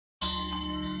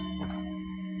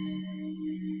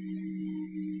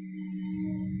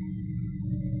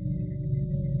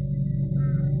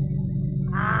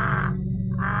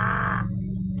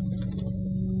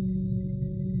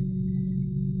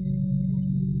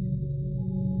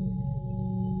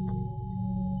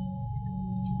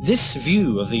This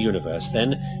view of the universe,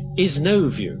 then, is no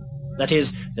view. That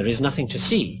is, there is nothing to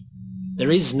see.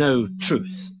 There is no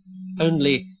truth,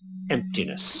 only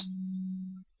emptiness.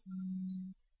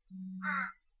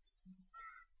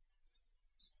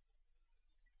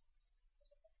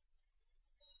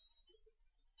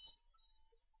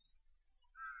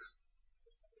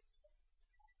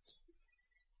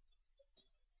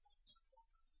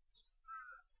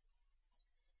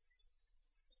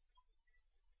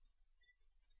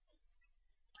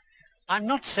 I'm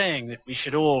not saying that we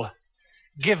should all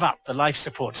give up the life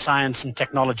support science and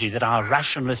technology that our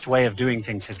rationalist way of doing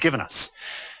things has given us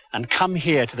and come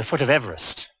here to the foot of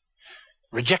Everest,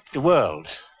 reject the world,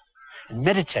 and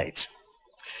meditate.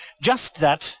 Just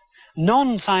that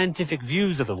non-scientific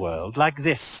views of the world like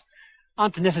this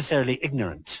aren't necessarily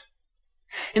ignorant.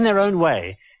 In their own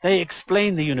way, they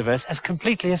explain the universe as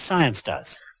completely as science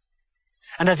does.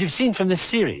 And as you've seen from this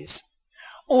series,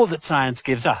 all that science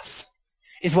gives us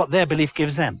is what their belief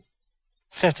gives them,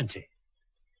 certainty.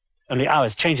 Only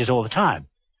ours changes all the time.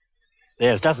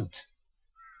 Theirs doesn't.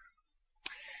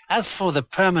 As for the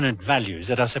permanent values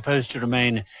that are supposed to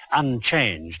remain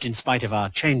unchanged in spite of our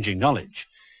changing knowledge,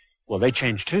 well, they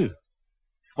change too.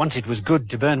 Once it was good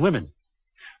to burn women,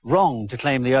 wrong to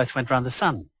claim the earth went round the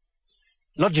sun,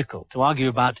 logical to argue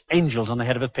about angels on the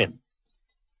head of a pin.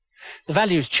 The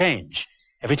values change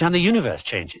every time the universe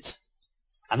changes.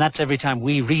 And that's every time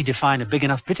we redefine a big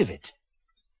enough bit of it,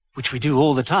 which we do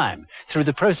all the time through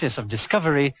the process of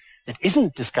discovery that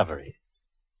isn't discovery,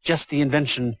 just the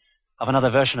invention of another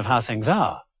version of how things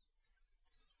are.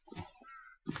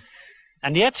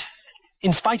 And yet,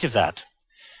 in spite of that,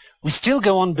 we still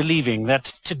go on believing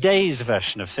that today's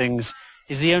version of things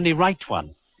is the only right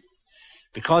one.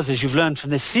 Because, as you've learned from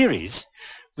this series,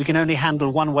 we can only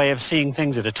handle one way of seeing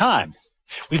things at a time.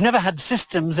 We've never had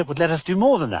systems that would let us do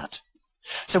more than that.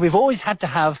 So we've always had to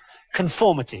have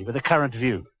conformity with the current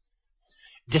view.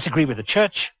 Disagree with the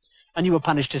church, and you were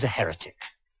punished as a heretic.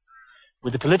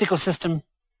 With the political system,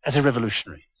 as a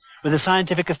revolutionary. With the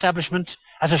scientific establishment,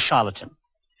 as a charlatan.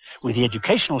 With the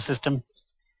educational system,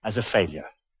 as a failure.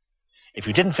 If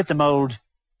you didn't fit the mold,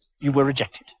 you were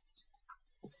rejected.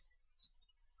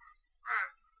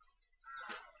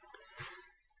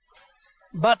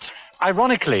 But,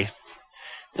 ironically,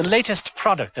 the latest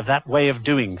product of that way of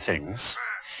doing things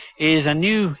is a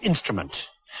new instrument,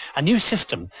 a new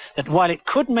system that, while it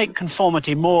could make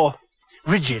conformity more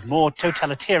rigid, more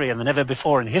totalitarian than ever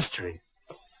before in history,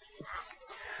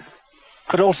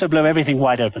 could also blow everything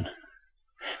wide open.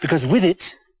 Because with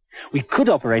it, we could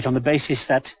operate on the basis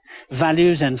that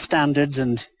values and standards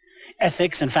and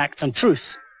ethics and facts and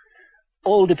truth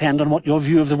all depend on what your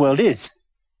view of the world is,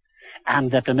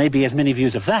 and that there may be as many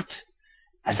views of that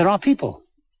as there are people.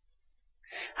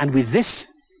 And with this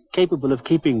capable of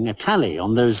keeping a tally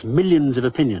on those millions of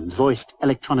opinions voiced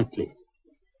electronically,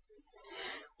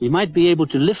 we might be able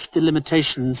to lift the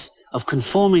limitations of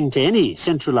conforming to any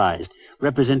centralized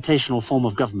representational form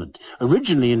of government,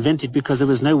 originally invented because there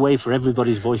was no way for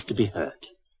everybody's voice to be heard.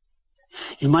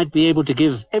 You might be able to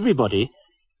give everybody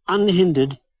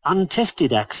unhindered,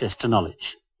 untested access to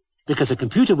knowledge, because a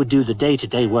computer would do the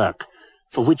day-to-day work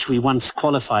for which we once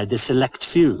qualified the select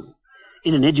few,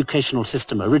 in an educational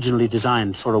system originally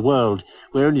designed for a world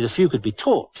where only the few could be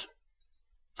taught.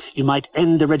 You might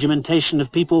end the regimentation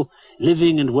of people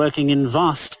living and working in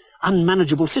vast,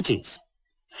 unmanageable cities,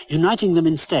 uniting them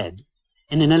instead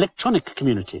in an electronic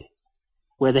community,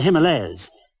 where the Himalayas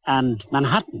and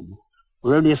Manhattan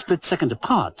were only a split second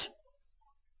apart.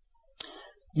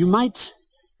 You might,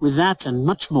 with that and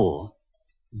much more,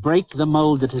 break the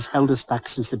mold that has held us back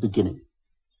since the beginning,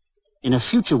 in a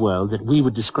future world that we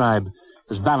would describe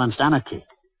as balanced anarchy,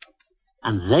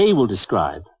 and they will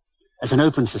describe as an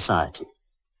open society,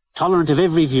 tolerant of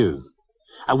every view,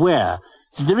 aware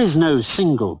that there is no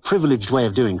single privileged way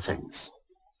of doing things.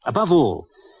 Above all,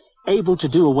 able to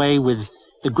do away with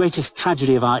the greatest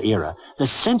tragedy of our era, the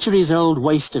centuries-old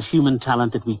waste of human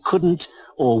talent that we couldn't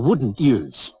or wouldn't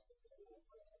use.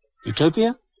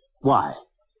 Utopia? Why?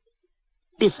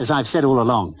 If, as I've said all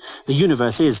along, the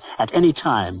universe is at any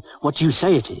time what you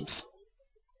say it is,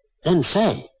 then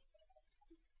say,